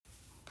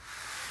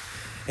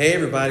Hey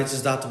everybody, this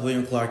is Dr.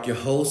 William Clark, your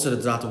host of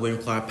the Dr.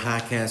 William Clark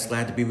podcast.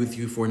 Glad to be with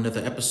you for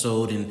another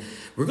episode. And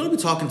we're going to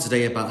be talking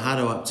today about how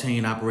to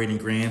obtain operating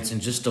grants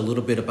and just a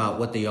little bit about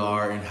what they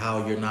are and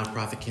how your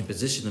nonprofit can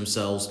position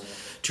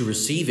themselves to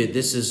receive it.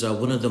 This is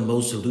one of the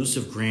most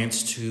elusive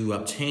grants to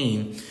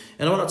obtain.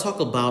 And I want to talk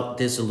about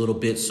this a little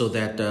bit so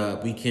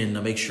that we can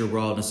make sure we're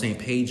all on the same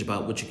page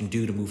about what you can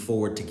do to move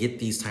forward to get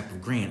these type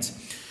of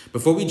grants.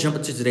 Before we jump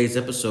into today's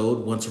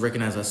episode, I want to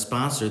recognize our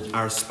sponsor.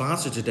 Our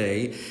sponsor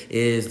today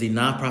is the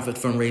Nonprofit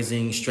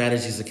Fundraising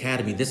Strategies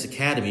Academy. This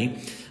academy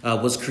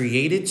was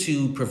created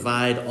to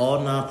provide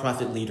all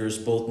nonprofit leaders,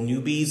 both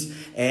newbies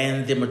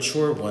and the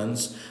mature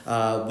ones,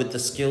 with the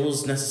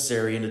skills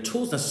necessary and the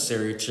tools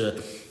necessary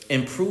to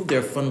improve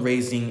their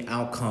fundraising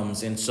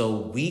outcomes. And so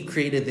we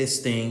created this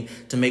thing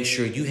to make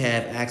sure you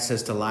have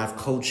access to live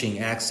coaching,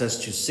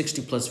 access to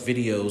 60 plus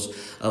videos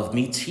of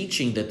me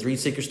teaching the 3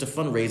 secrets to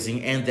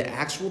fundraising and the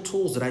actual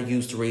tools that I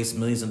use to raise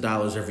millions of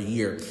dollars every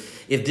year.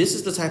 If this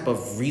is the type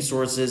of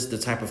resources, the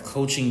type of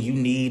coaching you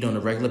need on a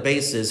regular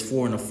basis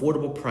for an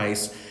affordable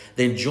price,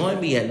 then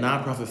join me at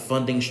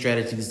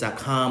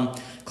nonprofitfundingstrategies.com.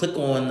 Click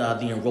on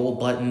the enroll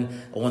button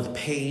on the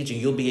page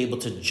and you'll be able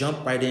to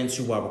jump right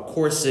into our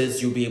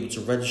courses. You'll be able to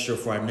register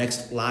for our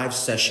next live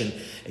session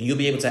and you'll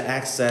be able to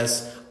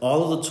access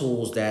all of the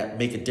tools that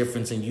make a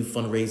difference in you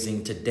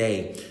fundraising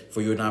today for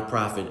your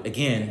nonprofit.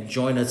 Again,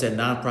 join us at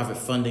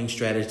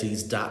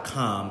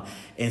nonprofitfundingstrategies.com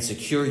and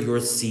secure your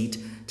seat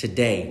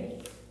today.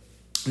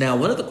 Now,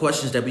 one of the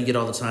questions that we get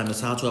all the time is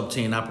how to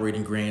obtain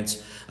operating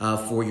grants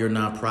for your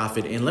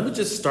nonprofit. And let me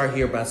just start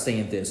here by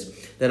saying this,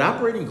 that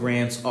operating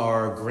grants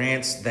are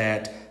grants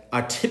that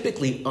are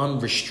typically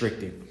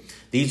unrestricted.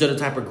 These are the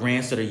type of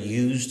grants that are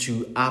used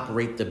to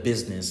operate the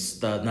business,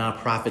 the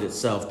nonprofit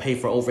itself, pay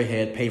for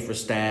overhead, pay for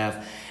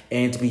staff,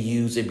 and to be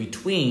used in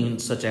between,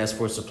 such as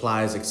for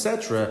supplies,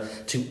 etc.,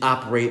 to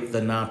operate the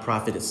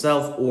nonprofit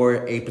itself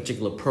or a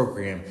particular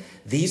program.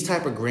 These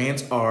type of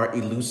grants are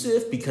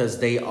elusive because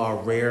they are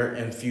rare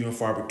and few and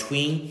far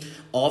between.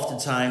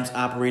 Oftentimes,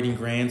 operating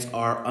grants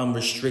are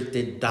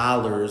unrestricted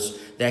dollars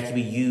that can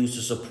be used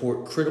to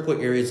support critical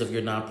areas of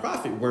your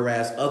nonprofit,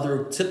 whereas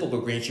other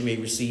typical grants you may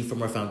receive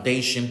from a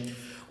foundation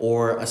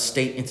or a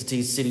state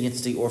entity, city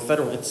entity, or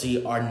federal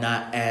entity are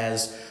not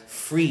as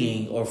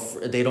freeing, or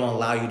they don't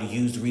allow you to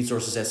use the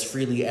resources as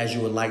freely as you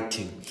would like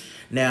to.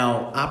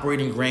 Now,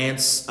 operating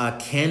grants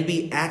can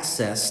be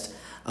accessed,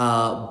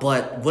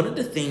 but one of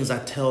the things I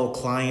tell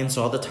clients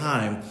all the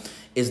time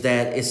is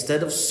that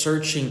instead of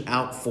searching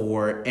out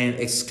for and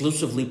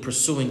exclusively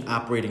pursuing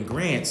operating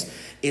grants,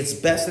 it's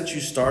best that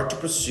you start to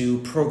pursue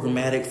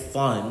programmatic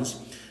funds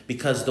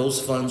because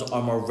those funds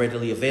are more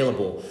readily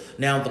available.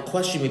 Now, the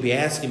question you may be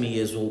asking me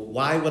is, well,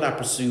 why would I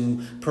pursue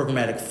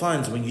programmatic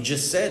funds when you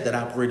just said that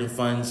operating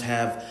funds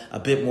have a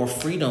bit more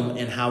freedom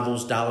in how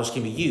those dollars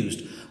can be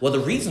used? Well, the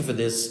reason for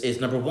this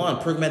is, number one,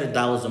 programmatic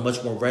dollars are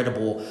much more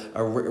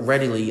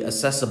readily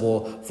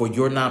accessible for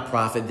your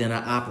nonprofit than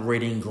an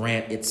operating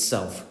grant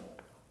itself.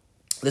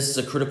 This is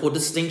a critical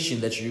distinction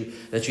that you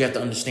have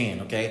to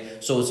understand, okay?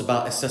 So it's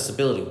about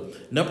accessibility.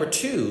 Number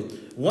two,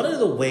 one of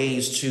the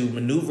ways to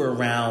maneuver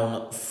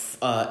around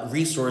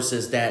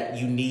resources that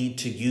you need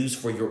to use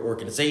for your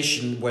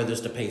organization, whether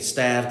it's to pay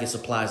staff, get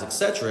supplies,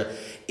 etc.,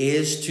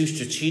 is to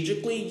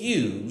strategically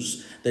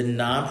use the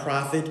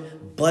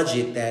nonprofit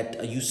budget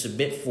that you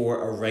submit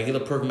for a regular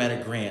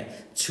programmatic grant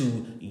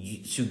to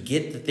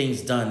get the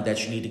things done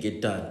that you need to get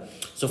done.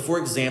 So, for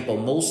example,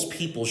 most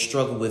people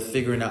struggle with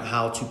figuring out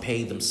how to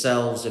pay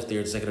themselves if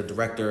they're executive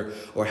director,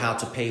 or how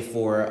to pay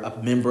for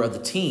a member of the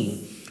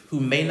team who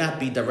may not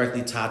be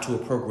directly tied to a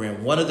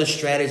program. One of the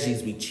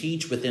strategies we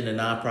teach within the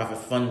Nonprofit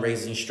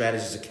Fundraising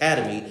Strategies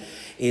Academy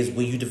is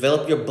when you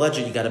develop your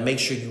budget, you got to make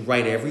sure you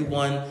write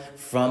everyone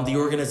from the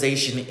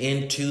organization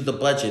into the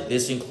budget.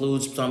 This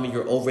includes some of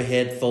your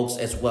overhead folks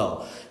as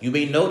well. You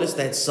may notice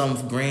that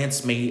some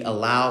grants may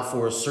allow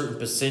for a certain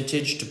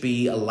percentage to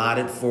be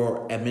allotted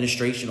for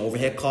administration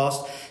overhead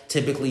costs.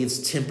 Typically, it's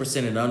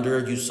 10% and under.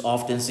 You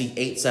often see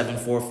 8, 7,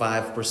 4,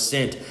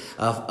 5%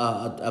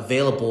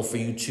 available for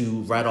you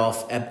to write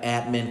off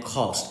admin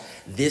costs.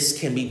 This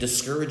can be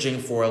discouraging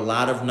for a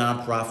lot of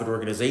nonprofit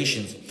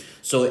organizations.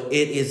 So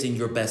it is in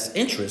your best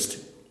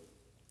interest,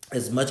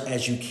 as much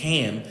as you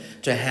can,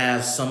 to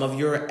have some of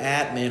your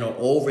admin or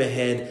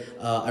overhead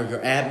or your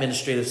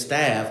administrative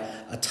staff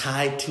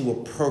tied to a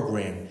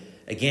program.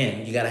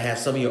 Again, you got to have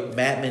some of your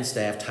admin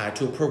staff tied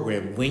to a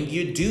program. When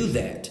you do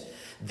that,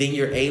 then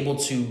you're able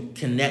to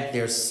connect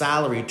their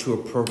salary to a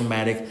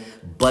programmatic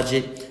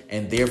budget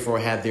and therefore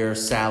have their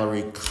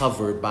salary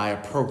covered by a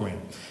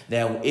program.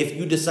 Now, if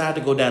you decide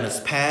to go down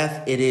this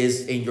path, it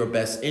is in your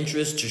best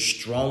interest to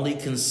strongly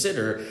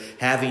consider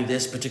having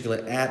this particular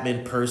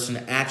admin person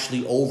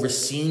actually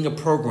overseeing a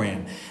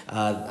program.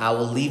 I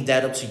will leave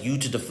that up to you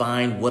to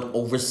define what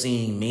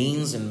overseeing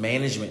means and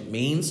management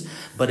means,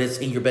 but it's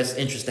in your best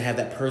interest to have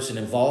that person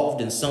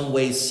involved in some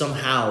way,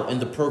 somehow in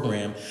the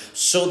program,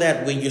 so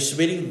that when you're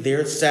submitting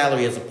their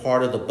salary as a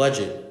part of the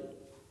budget,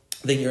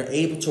 then you're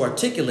able to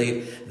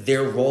articulate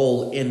their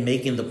role in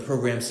making the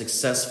program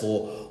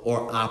successful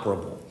or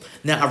operable.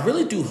 Now, I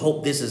really do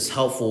hope this is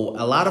helpful.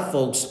 A lot of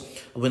folks,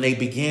 when they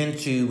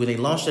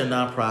launch their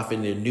nonprofit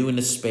and they're new in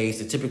the space,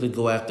 they typically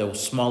go after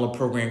smaller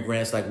program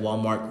grants like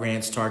Walmart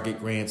grants, Target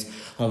grants,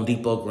 Home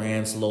Depot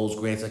grants, Lowe's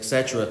grants,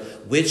 etc.,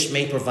 which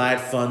may provide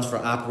funds for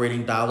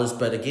operating dollars.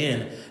 But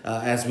again,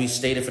 as we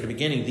stated from the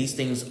beginning, these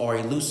things are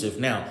elusive.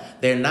 Now,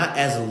 they're not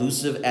as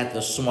elusive at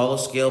the smaller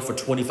scale for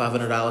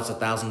 $2,500,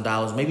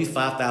 $1,000, maybe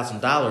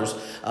 $5,000.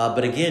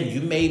 But again, you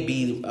may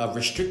be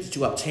restricted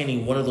to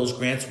obtaining one of those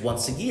grants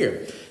once a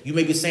year. You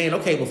may be saying,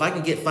 okay, well, if I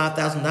can get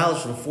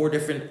 $5,000 from 4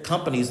 different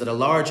companies that are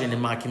large and in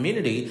my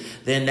community,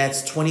 then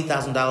that's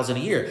 $20,000 in a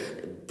year.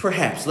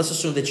 Perhaps. Let's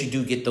assume that you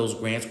do get those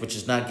grants, which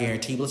is not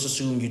guaranteed. Let's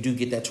assume you do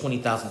get that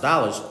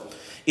 $20,000.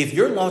 If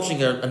you're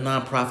launching a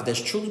nonprofit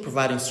that's truly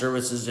providing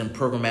services and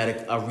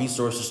programmatic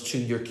resources to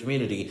your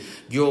community,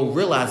 you'll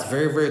realize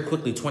very, very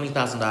quickly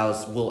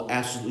 $20,000 will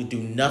absolutely do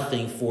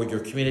nothing for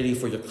your community,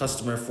 for your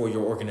customer, for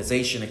your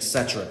organization,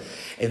 etc.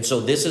 And so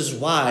this is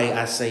why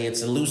I say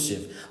it's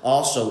elusive.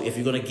 Also, if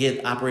you're going to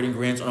get operating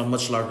grants on a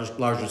much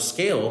larger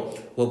scale,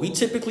 what we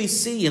typically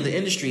see in the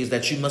industry is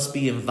that you must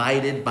be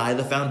invited by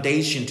the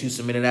foundation to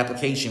submit an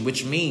application,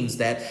 which means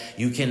that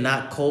you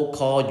cannot cold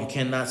call, you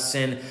cannot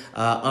send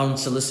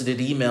unsolicited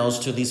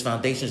emails to these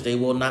foundations. They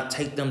will not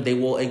take them. They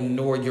will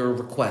ignore your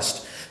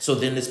request. So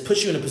then this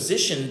puts you in a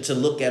position to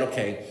look at,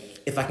 okay,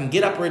 if I can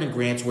get operating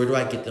grants, where do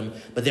I get them?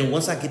 But then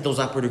once I get those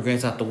operating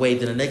grants out the way,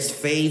 then the next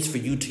phase for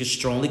you to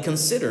strongly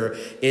consider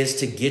is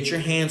to get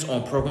your hands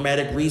on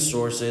programmatic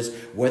resources,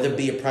 whether it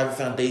be a private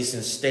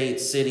foundation,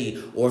 state,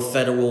 city, or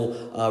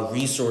federal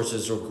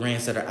resources or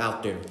grants that are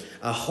out there.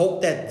 I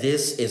hope that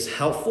this is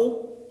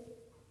helpful.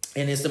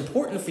 And it's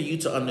important for you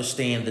to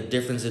understand the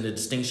difference and the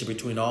distinction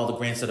between all the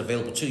grants that are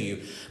available to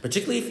you,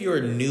 particularly if you're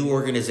a new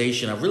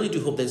organization. I really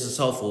do hope this is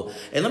helpful.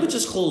 And let me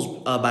just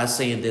close by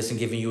saying this and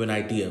giving you an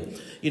idea.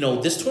 You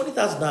know, this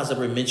 $20,000 that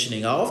we're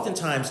mentioning, I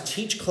oftentimes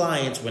teach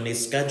clients when they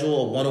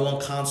schedule a one-on-one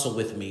consult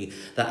with me,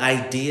 the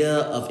idea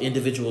of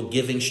individual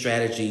giving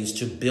strategies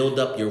to build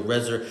up your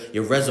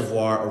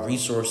reservoir of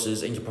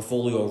resources and your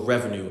portfolio of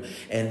revenue.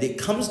 And it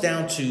comes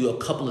down to a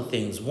couple of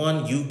things.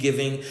 One, you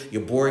giving,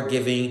 your board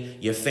giving,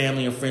 your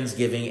family and friends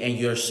giving, and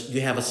you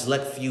have a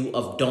select few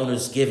of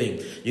donors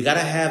giving. You got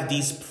to have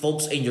these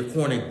folks in your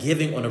corner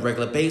giving on a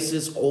regular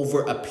basis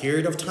over a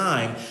period of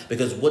time,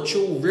 because what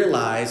you'll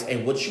realize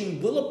and what you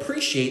will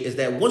appreciate is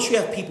that once you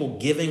have people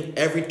giving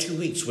every 2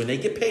 weeks when they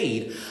get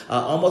paid,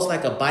 almost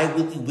like a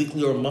bi-weekly,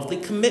 weekly, or monthly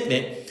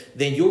commitment,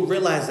 then you'll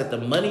realize that the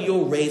money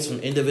you'll raise from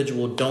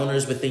individual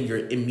donors within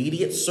your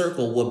immediate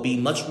circle will be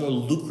much more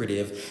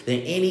lucrative than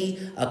any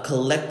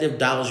collective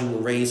dollars you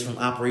will raise from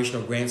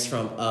operational grants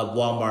from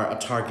Walmart, a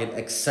Target,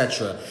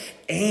 etc.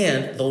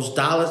 And those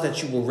dollars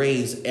that you will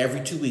raise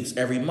every 2 weeks,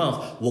 every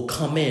month, will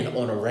come in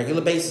on a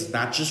regular basis,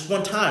 not just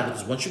one time.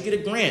 Because once you get a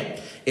grant,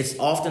 it's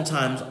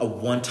oftentimes a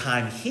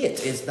one-time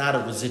hit. It's not a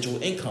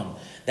residual income.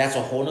 That's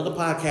a whole nother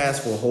podcast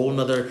for a whole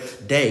nother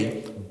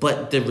day.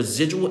 But the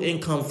residual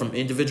income from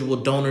individual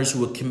donors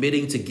who are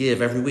committing to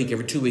give every week,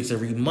 every 2 weeks,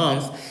 every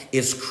month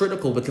is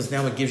critical, because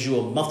now it gives you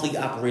a monthly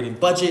operating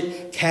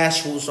budget.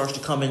 Cash flow starts to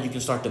come in. You can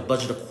start to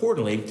budget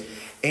accordingly.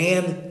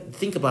 And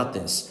think about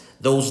this.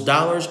 Those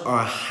dollars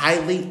are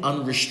highly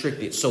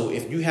unrestricted. So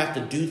if you have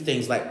to do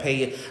things like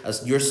pay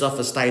yourself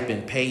a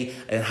stipend, pay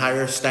and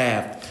hire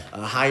staff,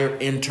 hire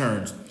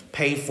interns,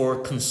 pay for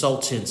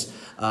consultants,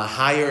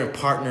 hire and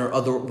partner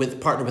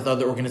with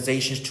other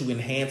organizations to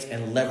enhance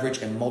and leverage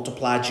and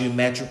multiply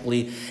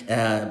geometrically,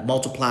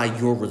 multiply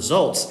your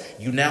results,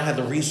 you now have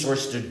the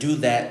resources to do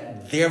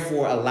that,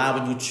 therefore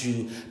allowing you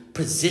to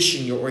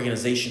position your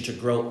organization to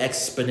grow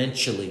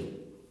exponentially.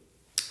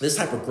 This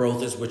type of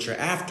growth is what you're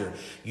after.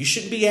 You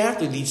shouldn't be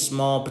after these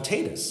small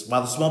potatoes.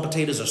 While the small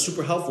potatoes are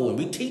super helpful, and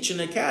we teach in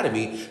the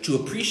academy to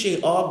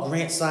appreciate all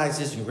grant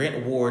sizes and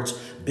grant awards,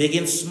 big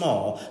and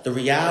small, the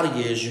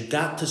reality is you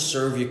got to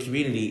serve your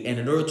community. And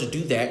in order to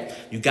do that,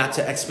 you got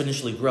to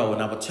exponentially grow.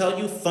 And I will tell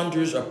you,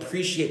 funders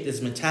appreciate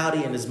this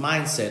mentality and this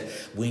mindset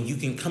when you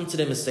can come to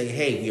them and say,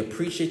 hey, we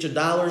appreciate your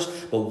dollars,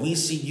 but we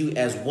see you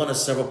as one of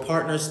several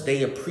partners.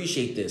 They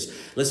appreciate this.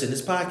 Listen,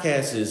 this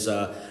podcast is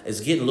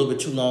getting a little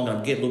bit too long, and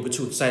I'm getting a little bit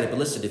too excited. But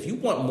listen, if you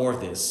want more of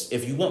this,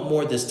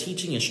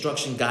 teaching,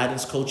 instruction,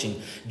 guidance,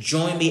 coaching,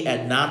 join me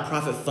at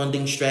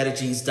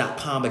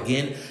nonprofitfundingstrategies.com.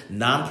 Again,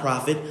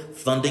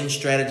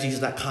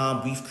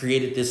 nonprofitfundingstrategies.com. We've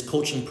created this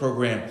coaching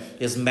program,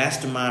 this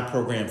mastermind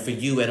program for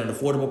you at an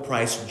affordable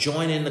price.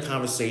 Join in the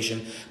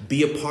conversation.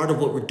 Be a part of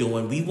what we're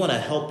doing. We want to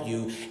help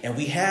you. And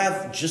we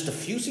have just a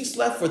few seats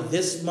left for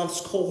this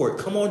month's cohort.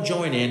 Come on,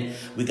 join in.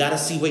 We got a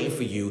seat waiting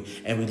for you.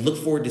 And we look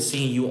forward to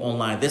seeing you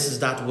online. This is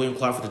Dr. William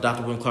Clark for the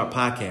Dr. William Clark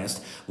Podcast.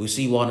 We'll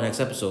see you all in the next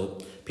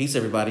episode. Peace,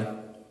 everybody.